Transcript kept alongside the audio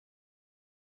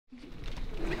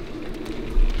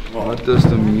What does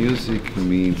the music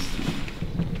mean?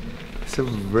 It's a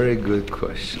very good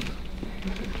question.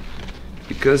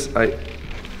 Because I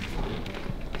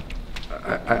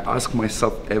ask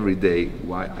myself every day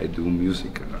why I do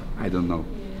music. I don't know.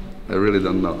 I really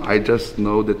don't know. I just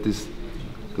know that this is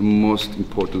the most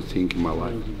important thing in my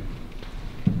life.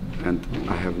 And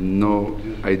I have no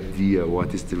idea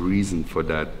what is the reason for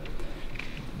that.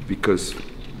 Because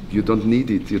you don't need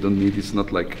it. You don't need it. It's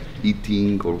not like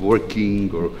eating or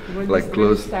working or like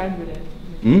clothes. When did you start with it?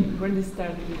 When did you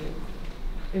start with it?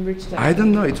 In which time? I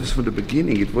don't know. It was from the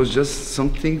beginning. It was just some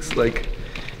things like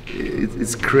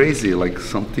it's crazy. Like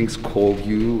some things call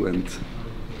you and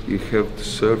you have to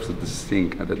serve to this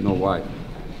thing. I don't know why,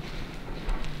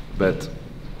 but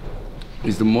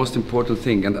it's the most important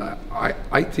thing, and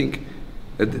I think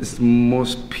that it's the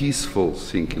most peaceful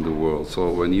thing in the world.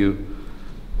 So when you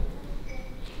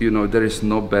know, there is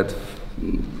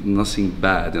nothing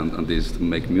bad on this to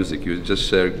make music. You just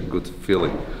share good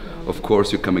feeling. Of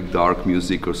course, you can make dark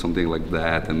music or something like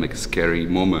that and make scary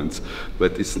moments,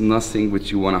 but it's nothing which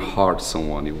you want to hurt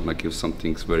someone. You want to give some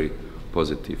things very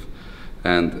positive,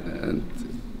 and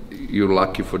you're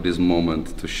lucky for this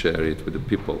moment to share it with the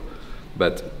people.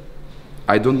 But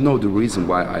I don't know the reason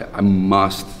why I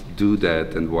must do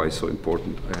that and why it's so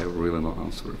important. I have really no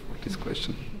answer for this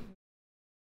question.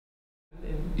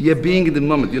 Yeah, being in the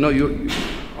moment, you know,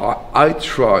 I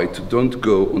try to don't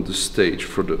go on the stage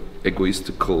for the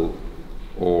egoistical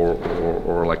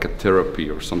or like a therapy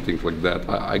or something like that.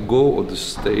 I go on the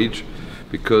stage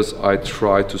because I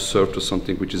try to serve to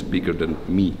something which is bigger than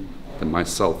me, than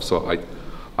myself. So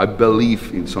I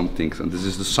believe in some things, and this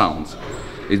is the sound.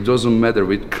 It doesn't matter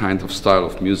which kind of style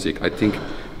of music. I think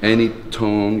any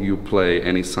tone you play,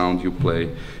 any sound you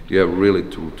play, you have really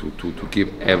to give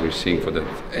everything for that.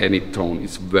 Any tone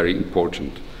is very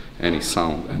important, any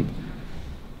sound.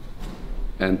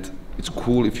 And it's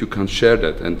cool if you can share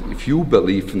that. And if you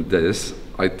believe in this,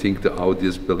 I think the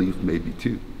audience believe maybe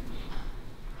too.